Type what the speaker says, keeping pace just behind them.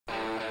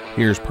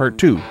Here's part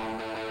 2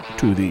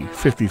 to the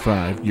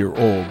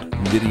 55-year-old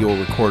video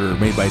recorder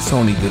made by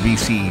Sony, the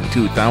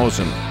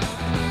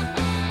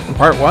CV2000. In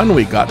part 1,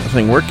 we got the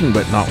thing working,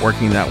 but not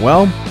working that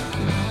well.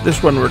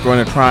 This one, we're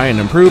going to try and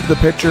improve the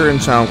picture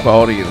and sound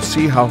quality and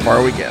see how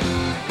far we get.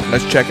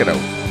 Let's check it out.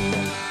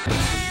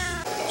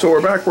 So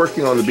we're back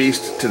working on the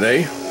beast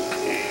today.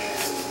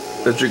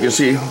 As you can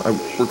see, I'm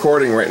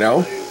recording right now.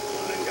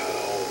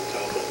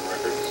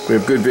 We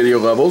have good video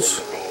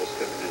levels.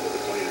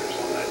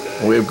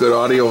 We have good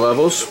audio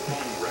levels.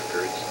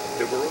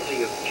 There were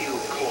only a few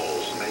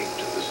calls made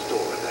to the store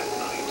that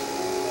night.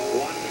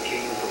 One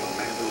came from a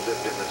man who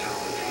lived in the town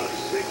of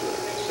Ziegler,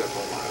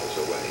 several miles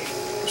away.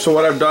 So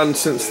what I've done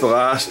since the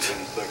last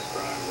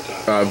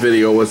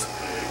video was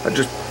I've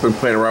just been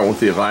playing around with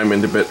the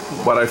alignment a bit.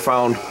 What I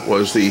found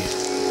was the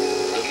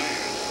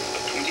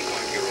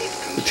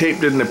tape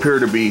didn't appear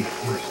to be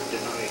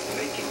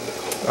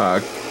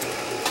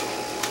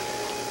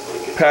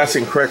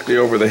passing correctly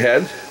over the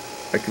head.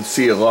 I can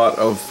see a lot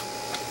of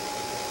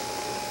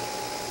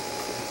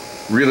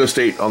real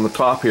estate on the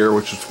top here,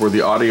 which is where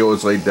the audio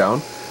is laid down.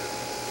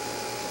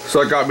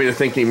 So it got me to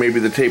thinking maybe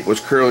the tape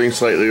was curling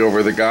slightly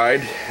over the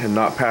guide and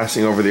not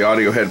passing over the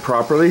audio head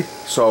properly.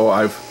 So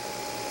I've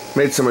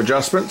made some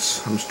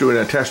adjustments. I'm just doing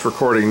a test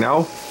recording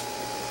now,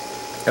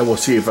 and we'll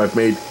see if I've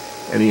made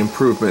any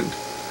improvement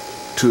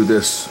to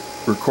this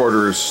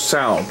recorder's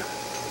sound,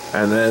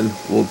 and then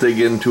we'll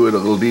dig into it a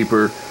little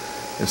deeper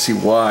and see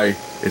why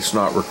it's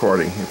not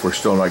recording if we're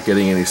still not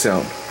getting any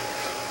sound.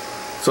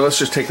 So let's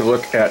just take a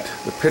look at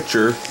the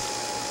picture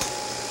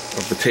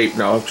of the tape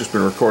now. I've just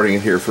been recording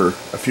it here for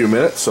a few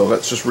minutes, so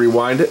let's just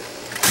rewind it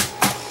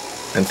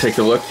and take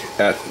a look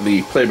at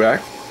the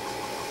playback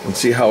and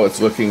see how it's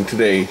looking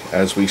today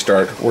as we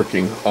start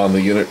working on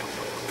the unit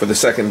for the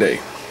second day.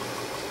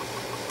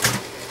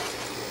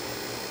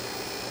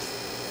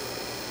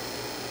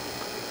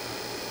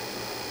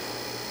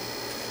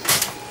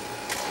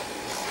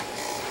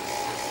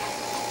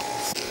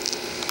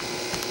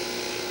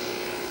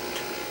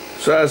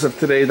 So as of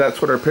today, that's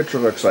what our picture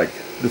looks like.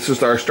 This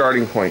is our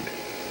starting point.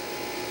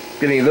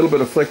 Getting a little bit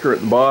of flicker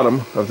at the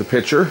bottom of the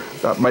picture.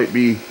 That might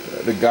be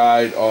the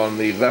guide on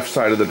the left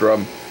side of the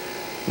drum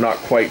not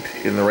quite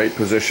in the right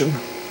position.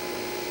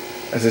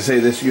 As I say,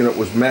 this unit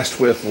was messed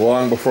with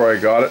long before I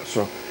got it,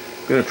 so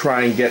I'm going to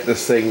try and get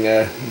this thing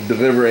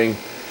delivering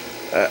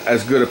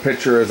as good a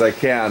picture as I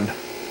can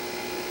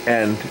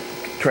and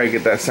try and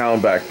get that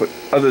sound back. But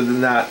other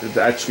than that, it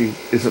actually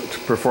isn't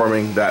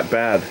performing that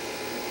bad.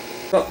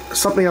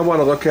 Something I want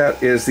to look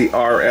at is the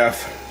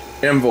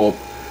RF envelope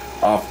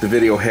off the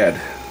video head.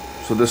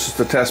 So this is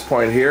the test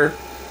point here.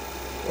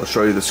 I'll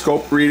show you the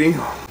scope reading.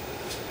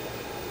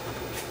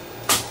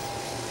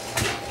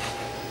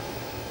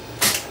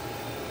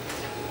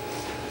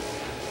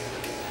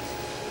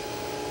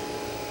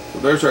 So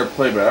there's our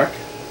playback.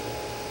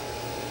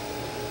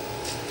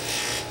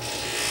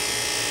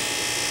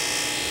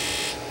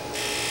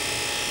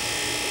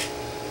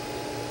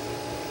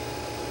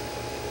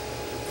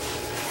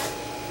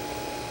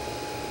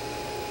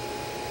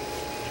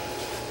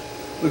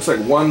 Looks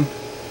like one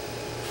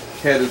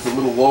head is a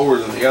little lower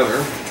than the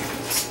other.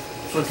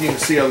 So you can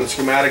see on the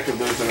schematic that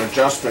there's an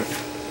adjustment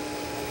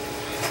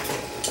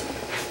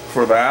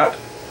for that.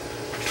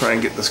 Try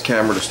and get this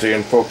camera to stay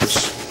in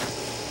focus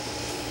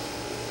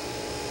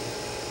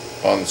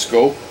on the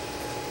scope.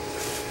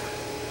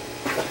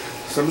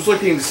 So I'm just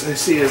looking to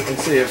see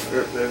if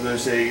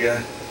there's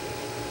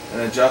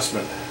an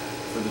adjustment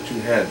for the two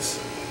heads,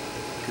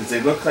 because they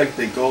look like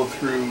they go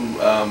through.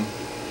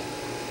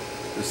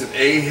 There's an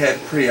A head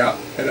preamp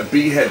and a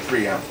B head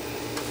preamp.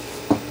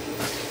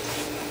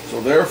 So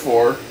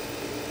therefore,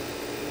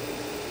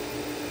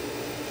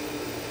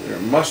 there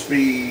must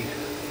be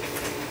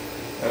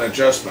an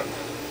adjustment.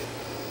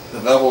 The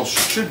levels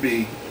should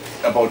be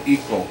about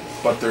equal,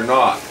 but they're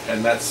not,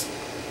 and that's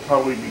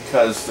probably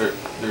because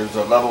there's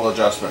a level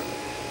adjustment.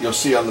 You'll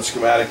see on the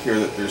schematic here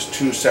that there's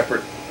two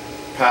separate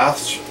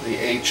paths. The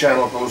A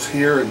channel goes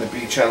here and the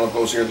B channel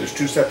goes here. There's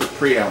two separate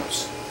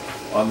preamps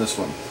on this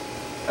one,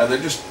 and they're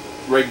just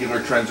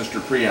regular transistor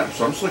preamp.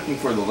 So I'm just looking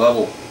for the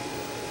level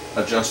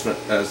adjustment,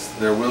 as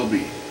there will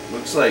be.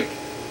 Looks like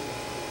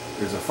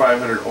there's a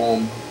 500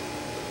 ohm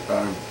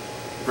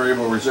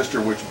variable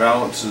resistor which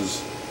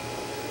balances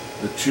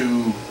the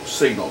two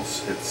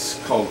signals. It's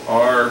called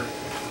what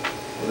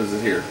is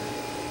it here?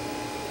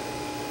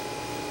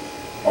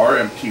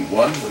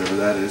 RMT1, whatever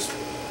that is.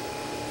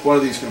 One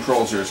of these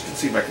controls here. Let's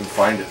see if I can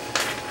find it.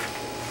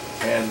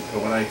 And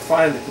when I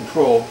find the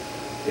control,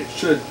 it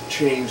should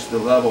change the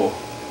level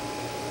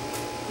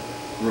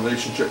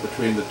relationship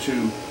between the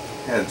two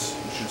heads.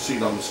 You should see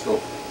it on the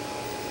scope.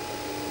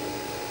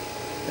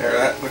 There,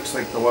 that looks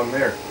like the one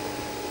there.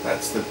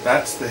 That's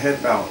the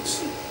head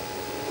balance.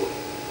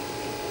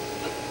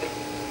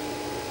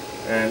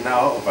 And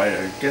now if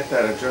I get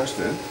that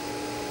adjusted,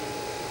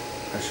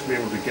 I should be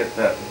able to get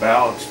that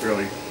balance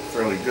fairly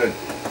good.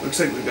 Looks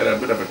like we've got a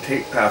bit of a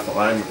tape path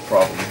alignment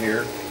problem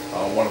here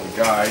on one of the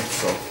guides,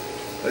 so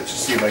let's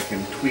just see if I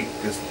can tweak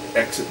this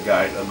exit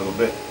guide a little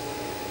bit.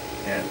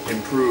 and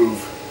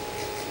improve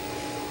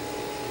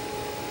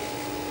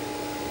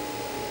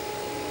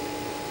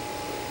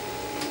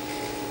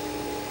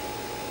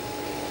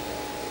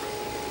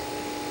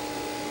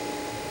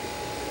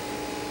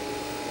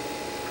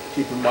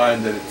keep in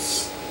mind that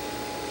it's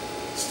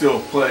still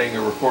playing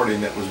a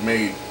recording that was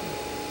made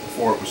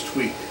before it was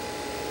tweaked.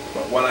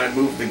 But when I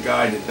move the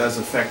guide, it does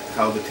affect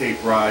how the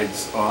tape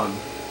rides on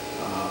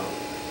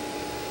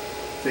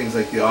things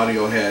like the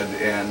audio head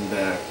and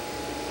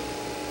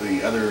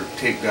the other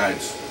tape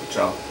guides, which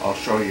I'll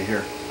show you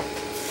here.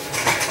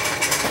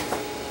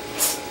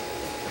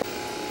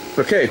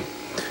 Okay,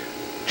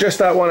 just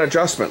that one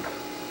adjustment.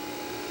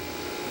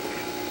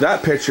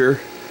 That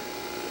picture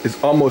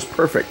is almost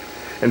perfect.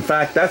 In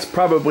fact, that's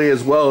probably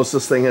as well as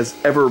this thing has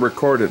ever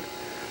recorded.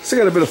 Still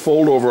got a bit of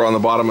fold over on the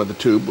bottom of the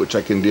tube, which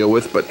I can deal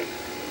with, but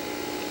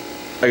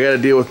I got to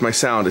deal with my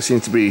sound. It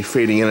seems to be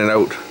fading in and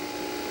out.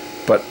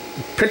 But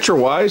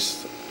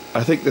picture-wise,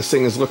 I think this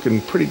thing is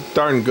looking pretty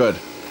darn good.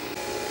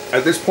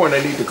 At this point,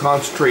 I need to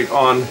concentrate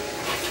on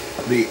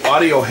the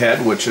audio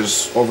head, which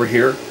is over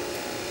here.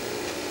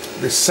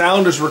 The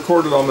sound is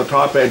recorded on the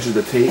top edge of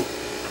the tape,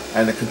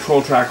 and the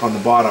control track on the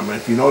bottom.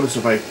 And if you notice,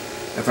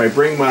 if I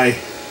bring my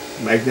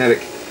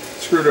magnetic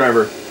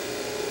screwdriver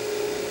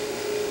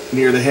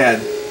near the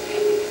head,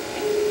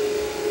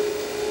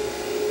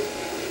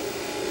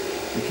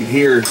 you can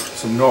hear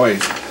some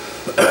noise.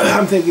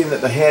 I'm thinking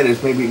that the head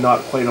is maybe not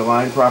quite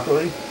aligned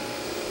properly,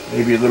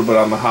 maybe a little bit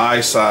on the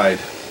high side,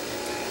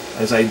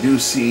 as I do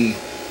see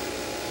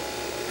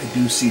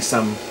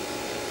some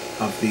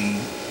of the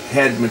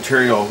head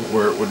material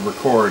where it would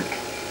record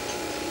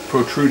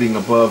protruding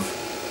above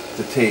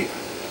the tape.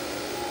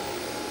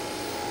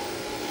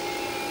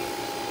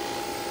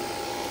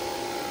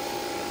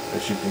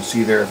 As you can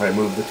see there, if I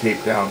move the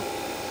tape down,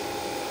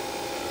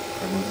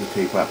 if I move the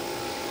tape up.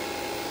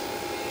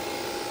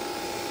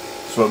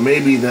 So it may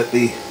be that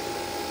the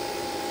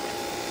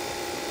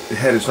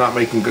head is not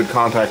making good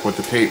contact with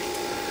the tape,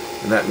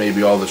 and that may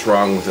be all that's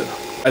wrong with it.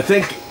 I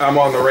think I'm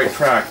on the right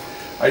track.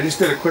 I just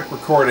did a quick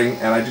recording,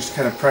 and I just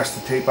kind of pressed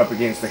the tape up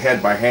against the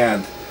head by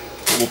hand.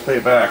 So we'll play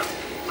it back.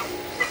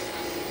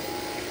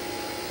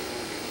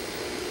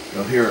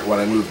 You'll hear it when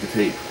I move the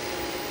tape.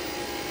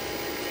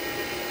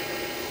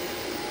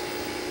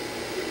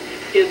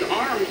 His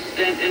arms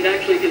and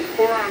actually his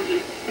forearms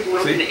were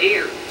up in the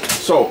air.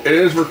 So it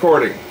is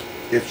recording.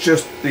 It's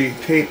just the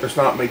tape is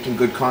not making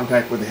good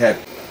contact with the head.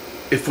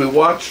 If we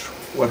watch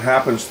what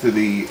happens to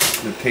the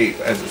tape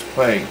as it's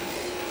playing,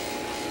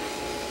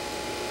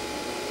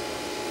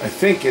 I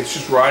think it's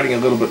just riding a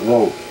little bit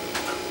low.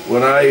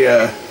 When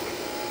I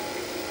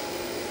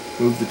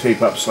moved the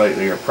tape up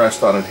slightly or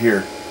pressed on it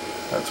here,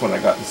 that's when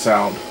I got the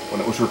sound, when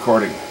it was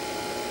recording.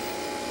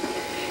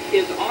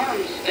 His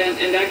arms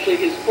and actually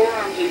his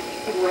forearms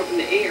were up in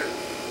the air.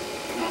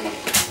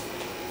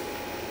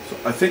 So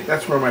I think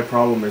that's where my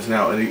problem is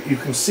now. And you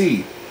can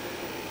see,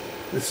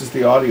 this is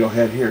the audio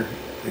head here.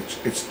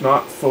 It's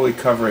not fully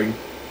covering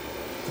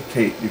the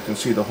tape. You can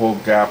see the whole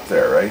gap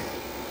there, right?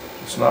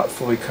 It's not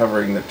fully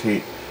covering the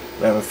tape.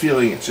 I have a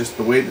feeling it's just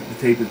the way that the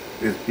tape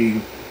is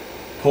being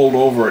pulled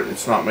over it,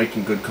 it's not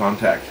making good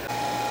contact.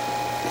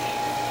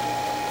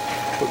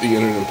 Put the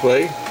unit in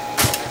play.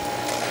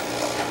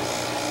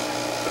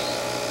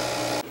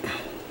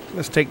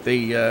 Let's take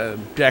the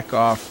deck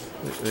off,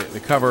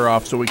 the cover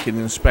off, so we can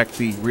inspect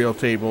the reel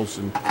tables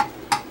and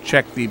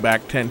check the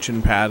back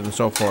tension pad and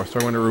so forth. So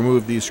I'm going to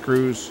remove these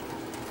screws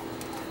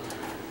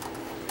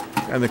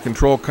and the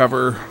control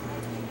cover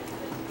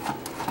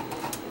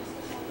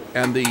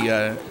and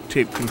the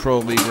tape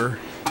control lever,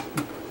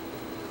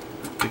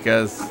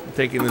 because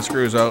taking the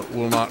screws out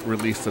will not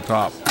release the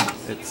top.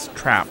 It's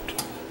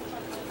trapped.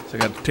 So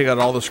I got to take out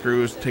all the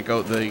screws, take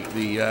out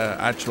the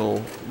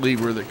actual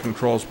lever that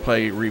controls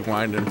play,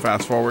 rewind, and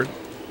fast forward,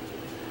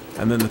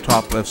 and then the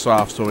top lifts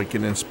off so we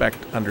can inspect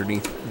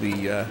underneath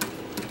the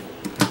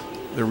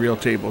reel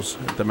tables,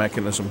 the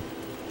mechanism.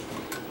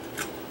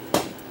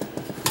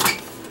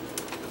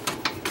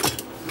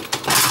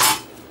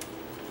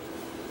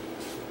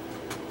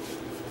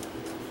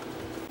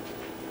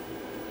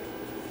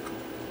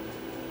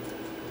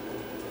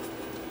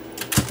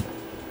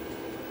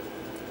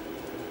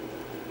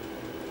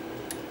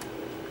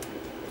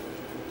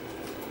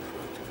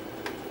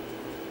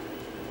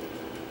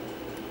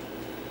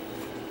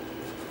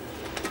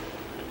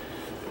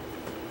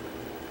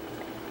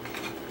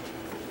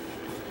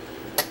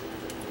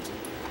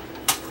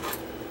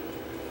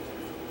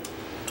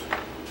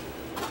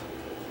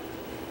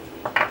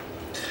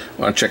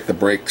 I want to check the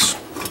brakes,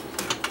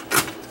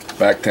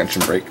 back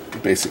tension brake,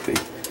 basically.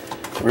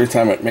 Every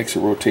time it makes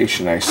a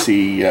rotation, I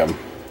see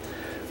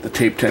the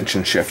tape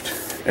tension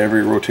shift.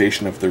 Every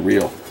rotation of the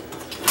reel.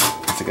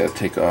 I got to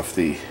take off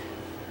the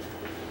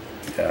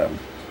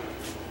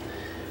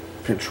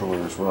pinch roller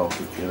as well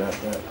to get at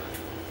that.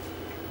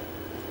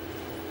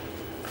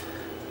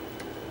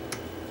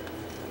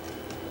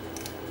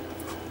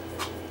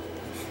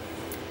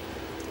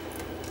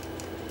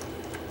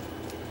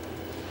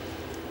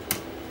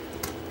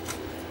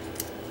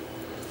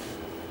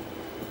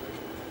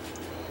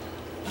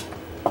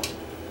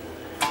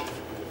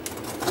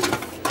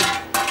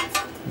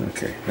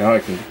 Okay, now I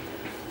can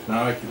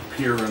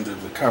peer under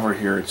the cover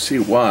here and see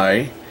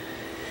why,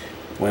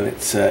 when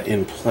it's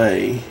in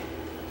play,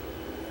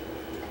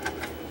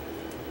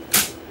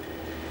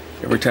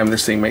 every time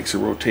this thing makes a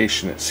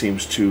rotation, it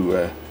seems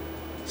to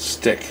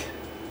stick.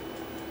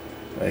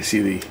 I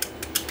see the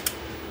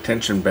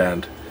tension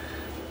band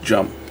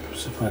jump.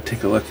 So if I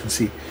take a look and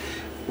see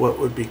what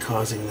would be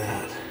causing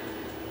that.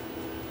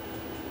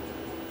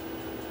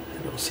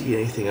 I don't see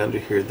anything under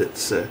here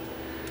that's a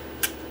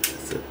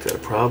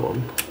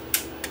problem.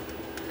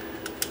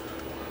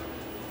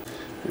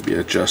 Maybe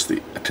adjust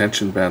the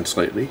tension band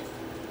slightly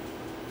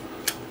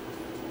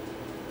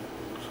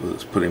so that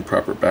it's putting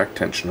proper back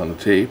tension on the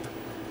tape.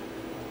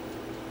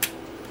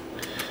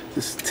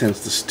 This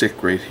tends to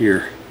stick right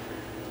here.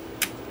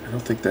 I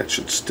don't think that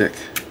should stick.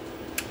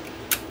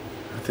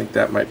 I think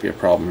that might be a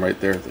problem right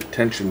there. The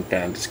tension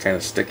band is kind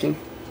of sticking.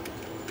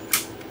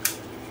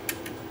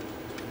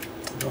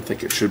 I don't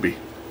think it should be.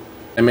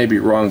 I may be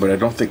wrong, but I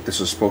don't think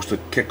this is supposed to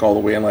kick all the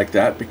way in like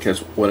that, because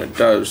when it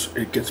does,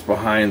 it gets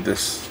behind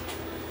this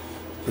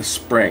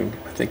spring.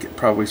 I think it's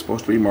probably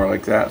supposed to be more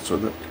like that, so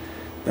that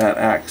that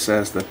acts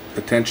as the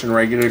tension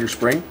regulator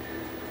spring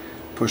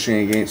pushing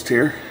against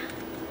here.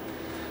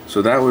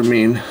 So that would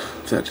mean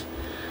that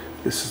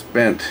this is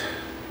bent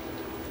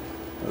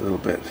a little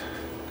bit.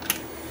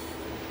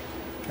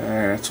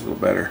 That's a little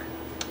better.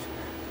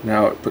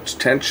 Now it puts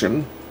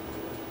tension,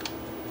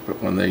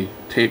 but when the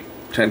tape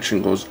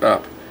tension goes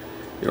up,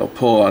 it'll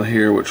pull on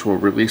here, which will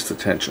release the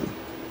tension.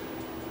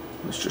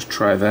 Let's just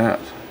try that.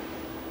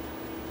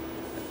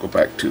 Go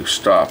back to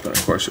stop, and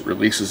of course it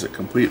releases it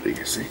completely,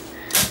 you see.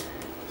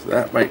 So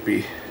that might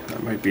be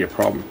a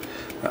problem.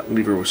 That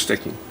lever was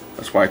sticking.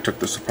 That's why I took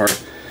this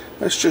apart.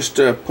 Let's just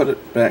put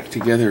it back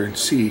together and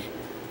see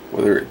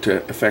whether it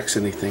affects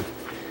anything.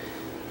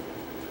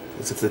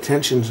 Because if the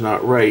tension's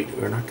not right,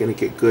 we're not going to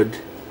get good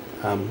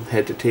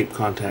head to tape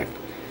contact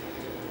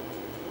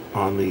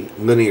on the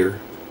linear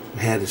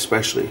head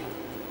especially.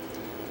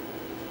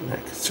 And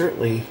that could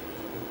certainly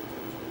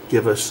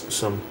give us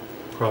some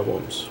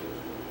problems.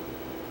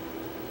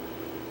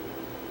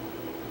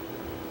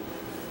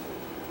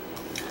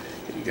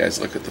 You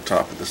guys look at the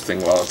top of this thing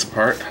while it's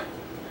apart.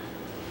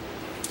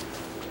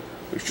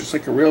 It's just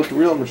like a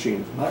reel-to-reel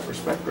machine in that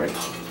respect, right?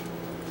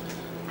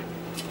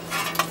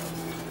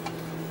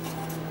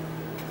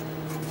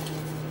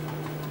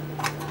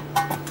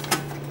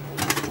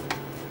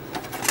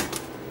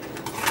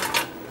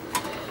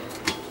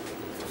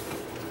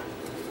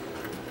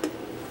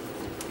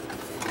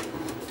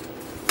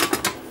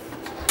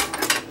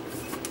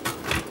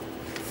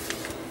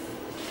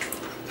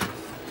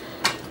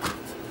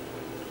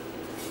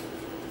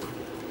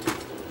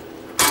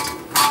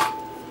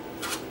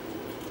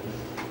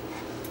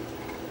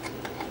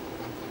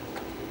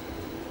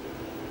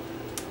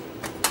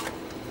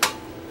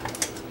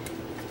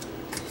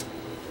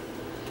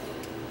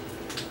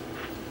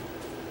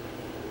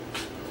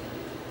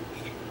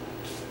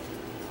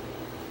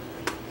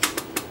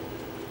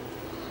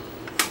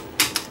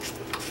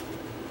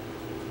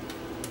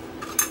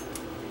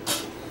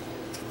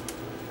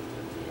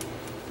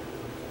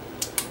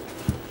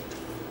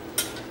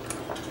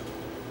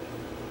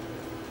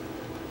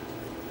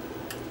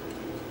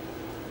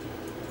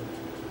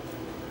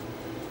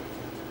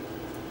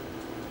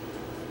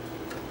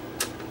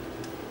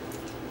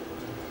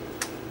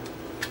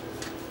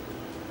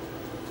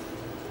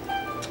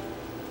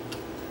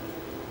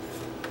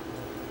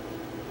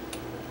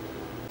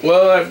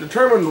 Well, I've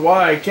determined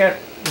why I can't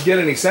get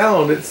any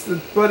sound. It's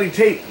the bloody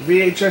tape.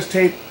 VHS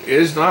tape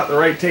is not the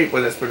right tape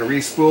when it's been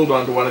re-spooled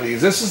onto one of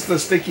these. This is the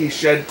sticky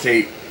shed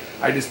tape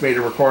I just made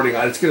a recording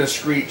on. It's going to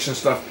screech and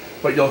stuff,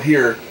 but you'll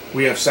hear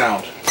we have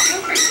sound. It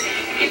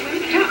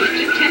was tough,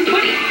 just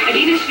 1020.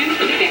 Adidas shoes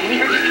for the family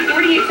are just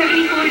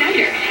 $48.74 and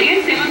under.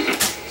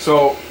 And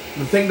so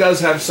the thing does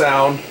have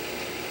sound.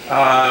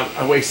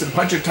 I wasted a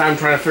bunch of time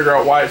trying to figure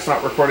out why it's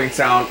not recording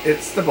sound.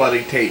 It's the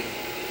bloody tape.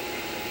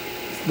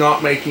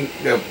 Not making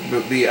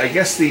I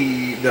guess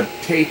the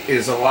tape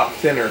is a lot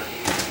thinner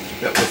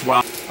that was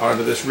wound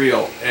onto this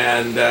reel,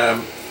 and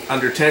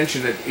under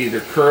tension it either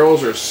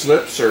curls or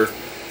slips or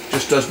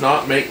just does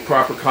not make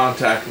proper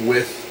contact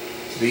with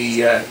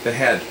the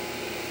head.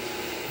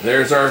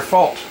 There's our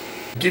fault.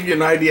 Give you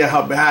an idea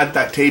how bad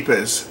that tape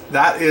is.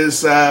 That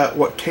is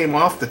what came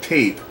off the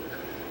tape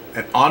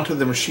and onto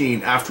the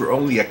machine after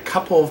only a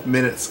couple of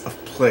minutes of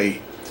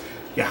play.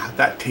 Yeah,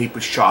 that tape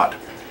is shot.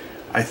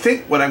 I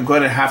think what I'm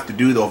going to have to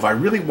do, though, if I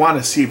really want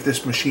to see if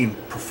this machine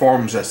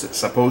performs as it's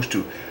supposed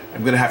to,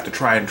 I'm going to have to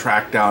try and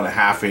track down a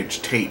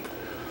 1/2-inch tape.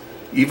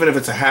 Even if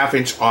it's a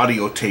 1/2-inch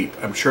audio tape,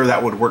 I'm sure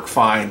that would work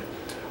fine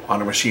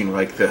on a machine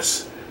like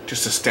this.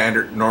 Just a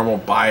standard normal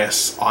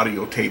bias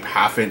audio tape,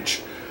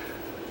 1/2-inch.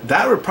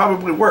 That would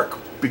probably work,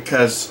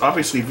 because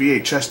obviously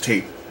VHS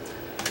tape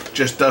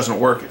just doesn't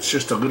work. It's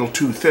just a little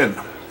too thin.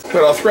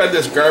 But I'll thread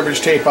this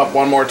garbage tape up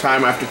one more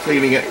time after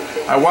cleaning it.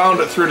 I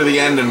wound it through to the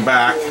end and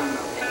back.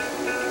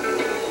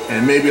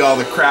 And maybe all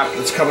the crap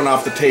that's coming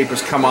off the tape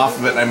has come off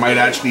of it, and I might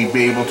actually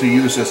be able to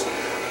use this.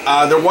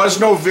 There was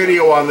no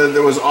video on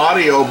there was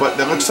audio, but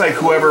it looks like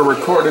whoever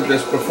recorded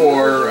this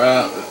before,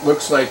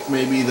 looks like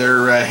maybe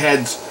their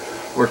heads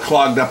were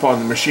clogged up on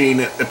the machine.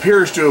 It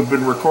appears to have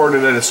been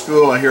recorded at a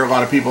school. I hear a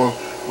lot of people,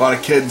 a lot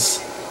of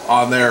kids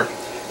on there,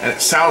 and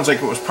it sounds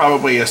like it was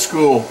probably a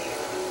school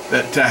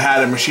that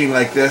had a machine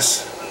like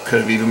this.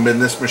 Could have even been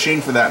this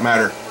machine for that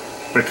matter,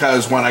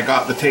 because when I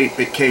got the tape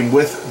it came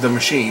with the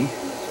machine.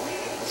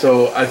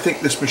 So I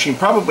think this machine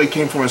probably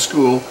came from a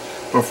school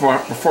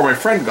before my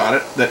friend got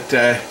it, that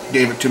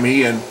gave it to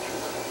me. And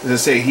as I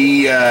say,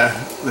 he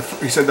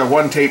said that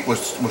one tape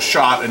was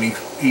shot, and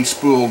he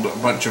spooled a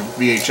bunch of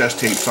VHS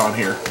tapes on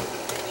here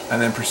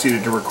and then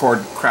proceeded to record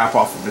crap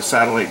off of his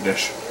satellite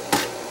dish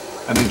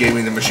and then gave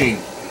me the machine.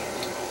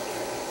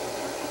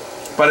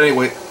 But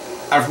anyway,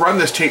 I've run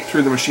this tape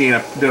through the machine.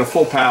 I did a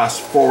full pass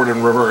forward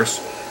and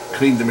reverse,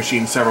 cleaned the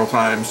machine several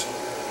times,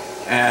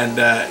 and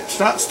it's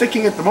not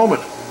sticking at the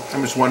moment.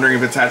 I'm just wondering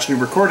if it's actually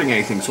recording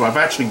anything. So I've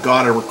actually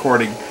got a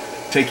recording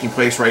taking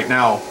place right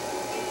now,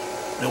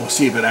 and we'll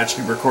see if it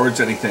actually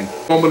records anything.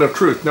 Moment of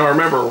truth. Now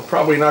remember, we're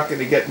probably not going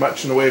to get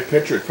much in the way of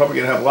picture. It's probably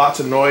going to have lots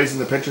of noise in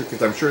the picture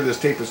because I'm sure this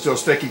tape is still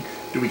sticking.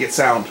 Do we get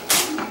sound?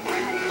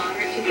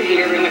 Moderate to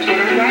severe rheumatoid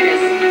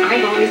arthritis.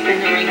 I've always been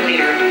the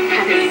ringleader.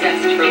 Had a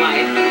zest for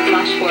life.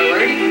 Flash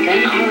forward,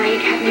 then alright,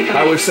 kept me from...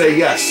 I would say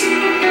yes.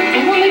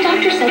 And what my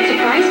doctor said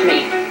surprised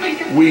me.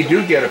 We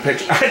do get a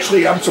picture.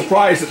 Actually, I'm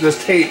surprised that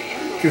this tape,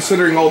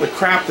 considering all the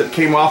crap that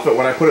came off it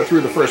when I put it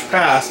through the first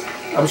pass,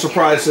 I'm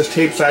surprised this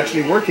tape's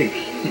actually working.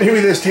 Maybe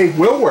this tape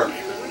will work,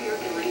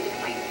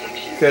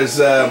 because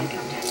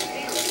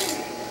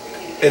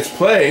it's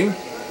playing.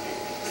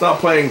 It's not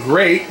playing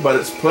great, but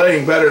it's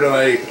playing better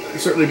than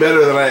certainly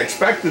better than I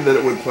expected that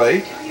it would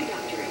play,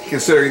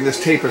 considering this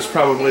tape is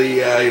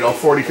probably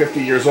 40,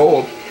 50 years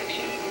old.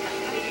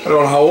 I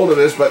don't know how old it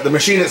is, but the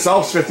machine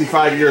itself is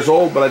 55 years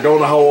old, but I don't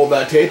know how old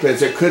that tape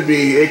is. It could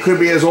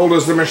be as old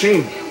as the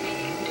machine.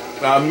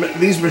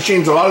 These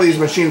machines, a lot of these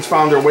machines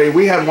found their way.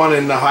 We had one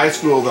in the high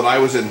school that I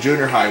was in,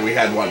 junior high. We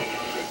had one,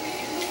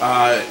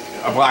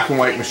 a black and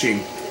white machine.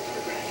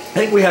 I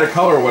think we had a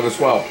color one as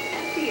well,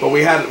 but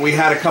we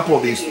had a couple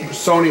of these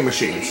Sony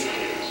machines,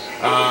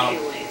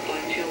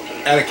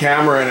 and a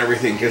camera and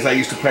everything, because I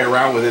used to play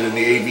around with it in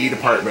the AV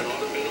department.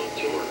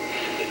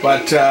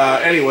 But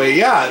anyway,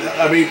 yeah,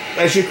 I mean,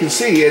 as you can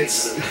see,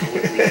 it's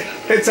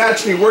it's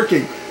actually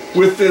working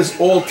with this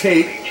old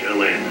tape,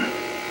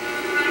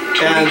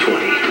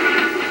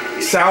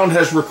 and sound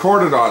has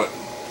recorded on it.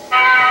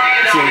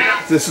 See,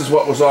 this is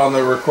what was on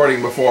the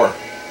recording before,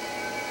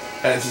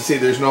 and as you see,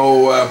 there's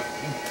no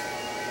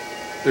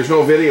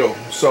video.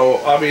 So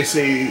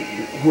obviously,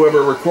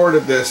 whoever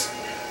recorded this,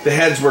 the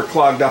heads were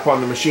clogged up on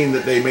the machine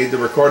that they made the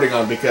recording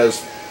on,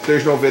 because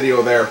there's no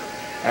video there,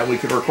 and we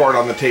could record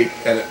on the tape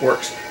and it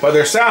works. But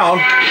their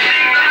sound,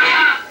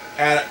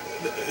 and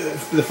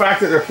the fact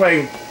that they're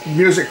playing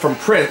music from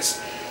Prince,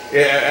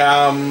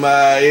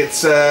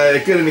 it's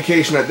a good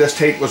indication that this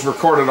tape was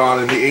recorded on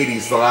in the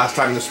 80s, the last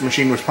time this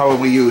machine was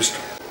probably used.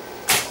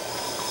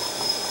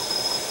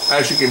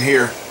 As you can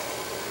hear,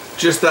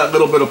 just that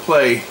little bit of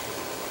play,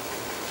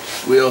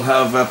 we'll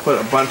have put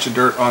a bunch of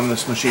dirt on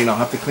this machine. I'll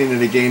have to clean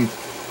it again.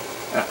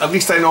 At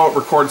least I know it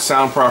records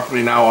sound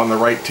properly now on the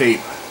right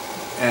tape,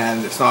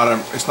 and it's not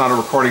a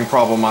recording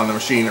problem on the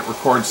machine. It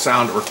records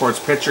sound, it records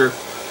picture,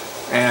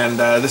 and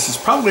this is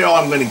probably all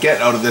I'm going to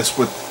get out of this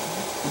with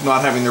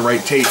not having the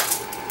right tape.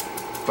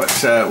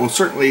 But we'll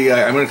certainly,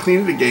 I'm going to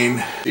clean it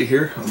again. See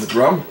here on the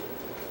drum,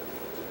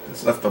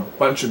 it's left a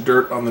bunch of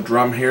dirt on the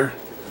drum here,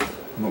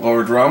 on the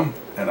lower drum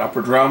and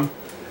upper drum,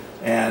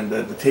 and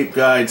the tape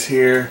guides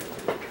here,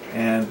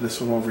 and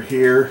this one over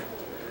here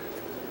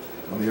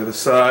on the other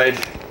side.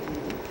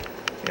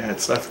 Yeah,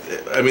 it's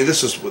left. I mean,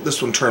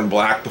 this one turned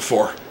black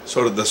before.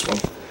 So did this one.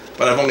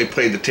 But I've only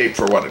played the tape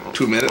for what,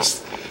 2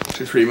 minutes,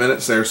 2-3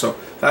 minutes there. So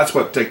that's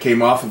what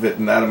came off of it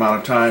in that amount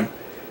of time.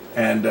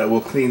 And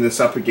we'll clean this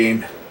up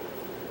again.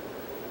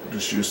 We'll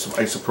just use some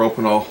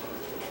isopropanol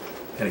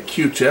and a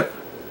Q-tip,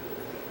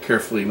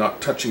 carefully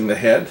not touching the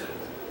head.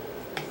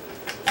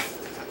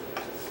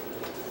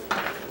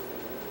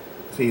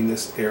 Clean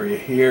this area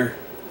here,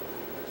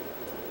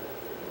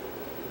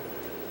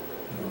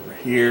 over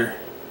here.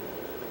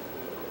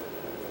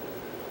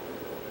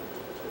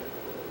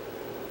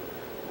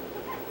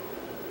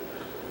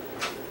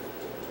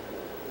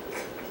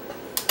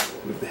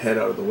 Move the head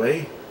out of the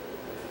way.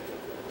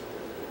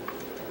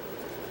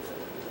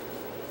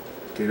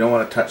 You don't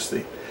want to touch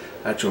the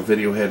actual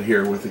video head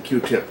here with the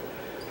Q-tip.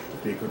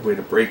 Would be a good way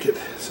to break it.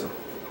 So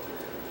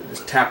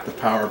just tap the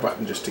power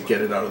button just to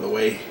get it out of the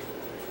way.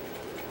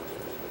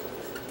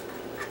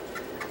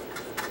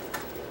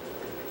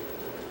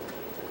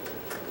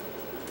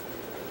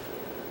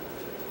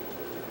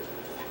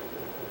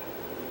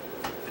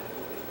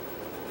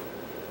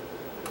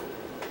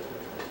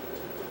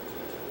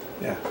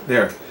 Yeah,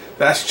 there.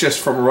 That's just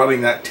from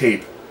running that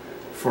tape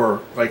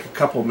for like a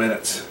couple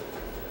minutes.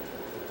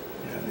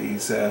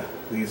 Yeah,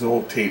 these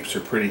old tapes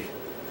are pretty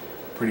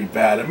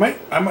bad.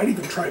 I might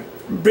even try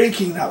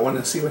baking that one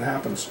and see what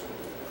happens.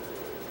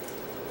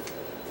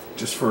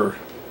 just for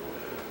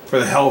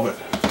the hell of it.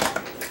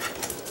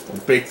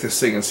 We'll bake this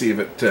thing and see if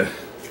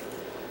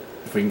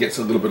we can get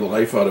a little bit of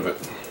life out of it.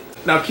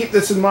 Now keep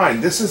this in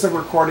mind, this is a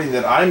recording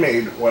that I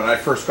made when I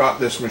first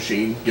got this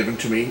machine given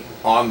to me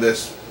on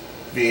this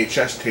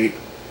VHS tape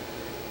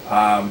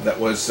that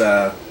was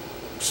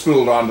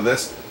spooled onto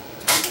this.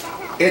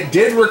 It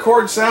did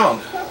record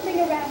sound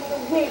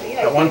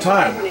at one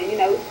time.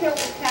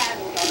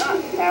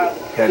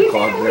 Head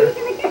clog there.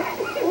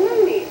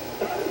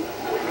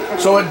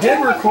 So it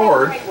did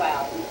record.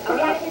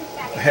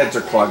 The heads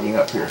are clogging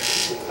up here.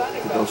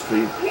 Get those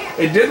clean.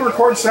 It did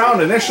record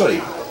sound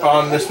initially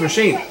on this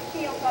machine.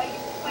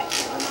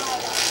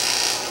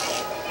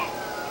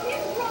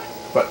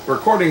 But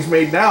recordings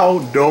made now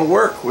don't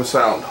work with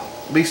sound.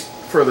 At least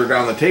further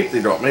down the tape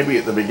they don't. Maybe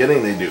at the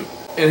beginning they do.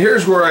 And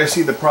here's where I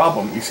see the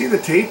problem. You see the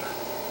tape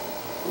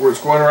where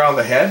it's going around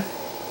the head?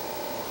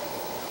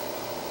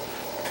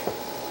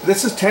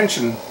 This is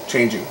tension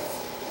changing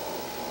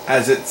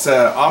as it's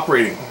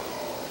operating.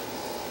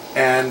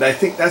 And I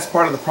think that's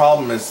part of the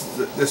problem, is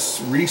that this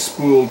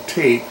re-spooled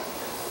tape,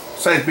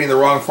 besides being the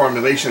wrong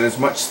formulation, is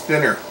much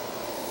thinner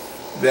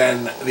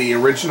than the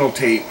original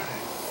tape.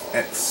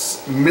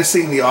 It's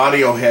missing the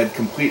audio head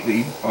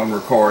completely on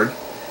record,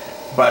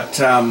 but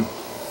I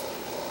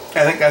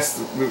think that's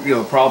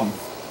the problem.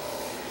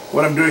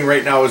 What I'm doing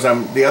right now is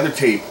the other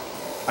tape,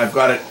 I've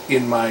got it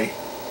in my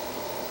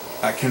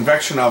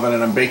convection oven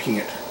and I'm baking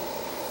it.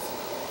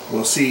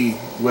 We'll see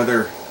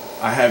whether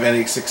I have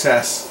any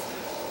success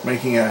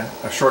making a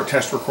short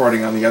test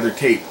recording on the other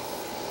tape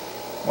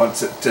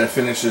once it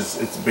finishes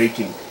its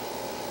baking.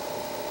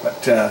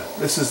 But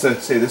this is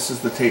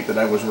the tape that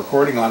I was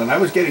recording on, and I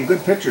was getting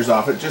good pictures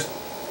off it, just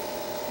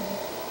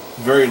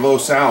very low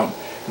sound.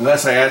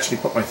 Unless I actually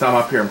put my thumb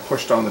up here and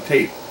pushed on the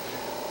tape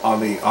on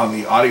the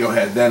audio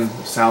head, then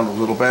sound a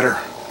little better.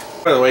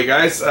 By the way,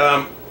 guys,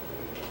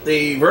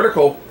 the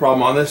vertical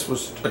problem on this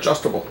was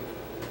adjustable.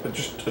 I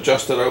just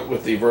adjusted out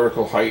with the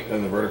vertical height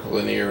and the vertical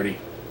linearity.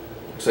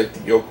 Looks like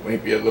the yoke may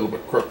be a little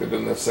bit crooked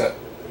in this set.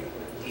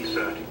 He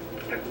said,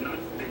 "Have not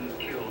been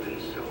killed in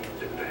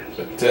self-defense."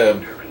 But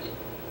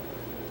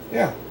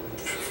yeah,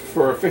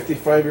 for a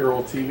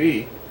 55-year-old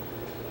TV,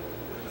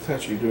 it's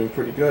actually doing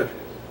pretty good.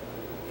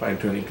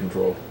 Fine-tuning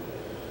control.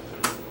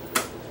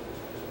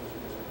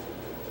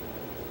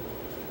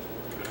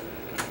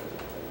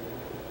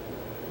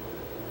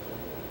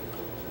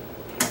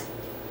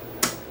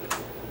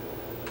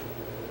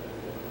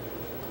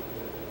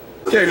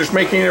 Okay, just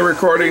making a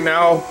recording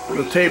now.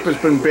 The tape has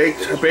been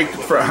baked. I baked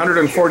it for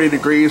 140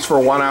 degrees for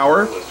 1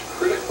 hour.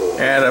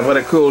 And I've let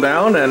it cool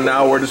down, and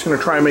now we're just going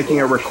to try making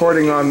a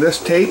recording on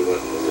this tape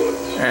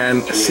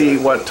and see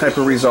what type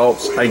of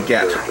results I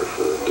get.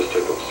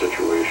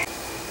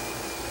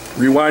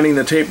 Rewinding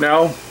the tape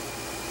now.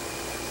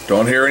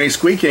 Don't hear any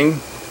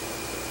squeaking.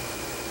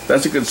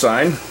 That's a good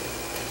sign.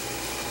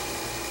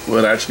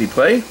 Will it actually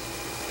play?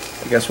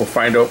 I guess we'll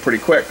find out pretty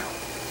quick.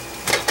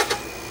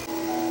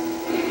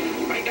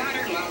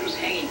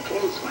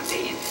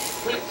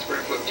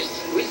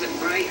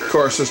 Of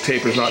course, this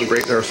tape is not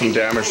great. There's some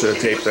damage to the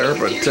tape there,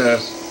 but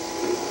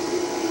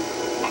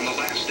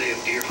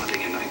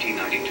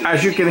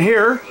as you can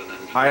hear,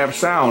 I have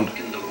sound.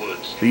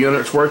 The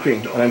unit's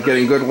working, and I'm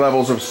getting good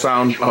levels of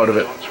sound out of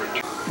it.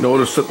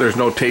 Notice that there's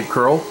no tape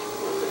curl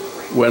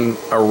when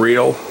a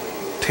real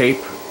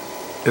tape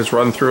is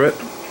run through it,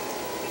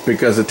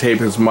 because the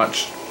tape is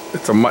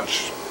it's a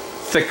much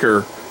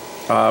thicker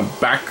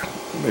back.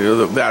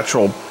 The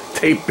actual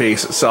tape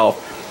base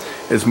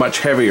itself is much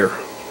heavier,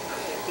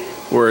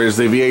 whereas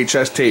the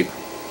VHS tape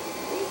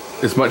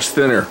is much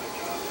thinner.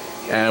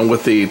 And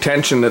with the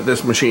tension that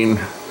this machine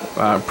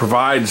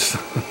provides,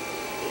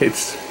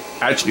 it's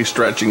actually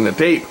stretching the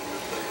tape.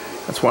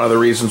 That's one of the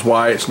reasons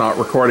why it's not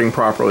recording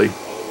properly.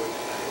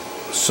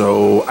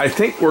 So I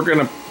think we're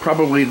going to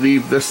probably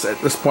leave this at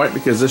this point,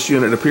 because this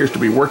unit appears to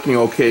be working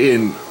okay,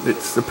 and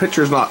the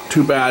picture's not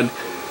too bad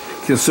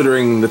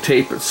considering the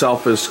tape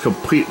itself is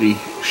completely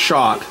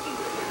shot.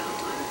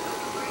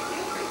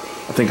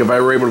 I think if I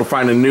were able to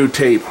find a new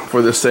tape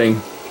for this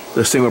thing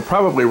would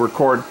probably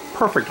record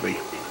perfectly.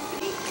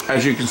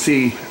 As you can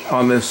see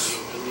on this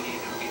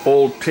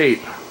old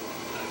tape,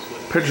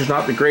 picture's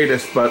not the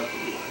greatest, but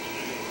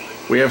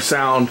we have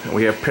sound and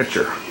we have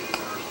picture.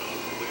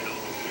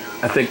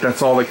 I think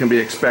that's all that can be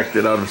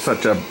expected out of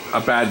such a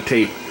bad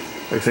tape.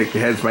 I think the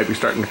heads might be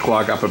starting to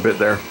clog up a bit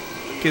there.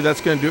 Okay,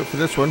 that's going to do it for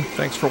this one.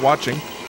 Thanks for watching.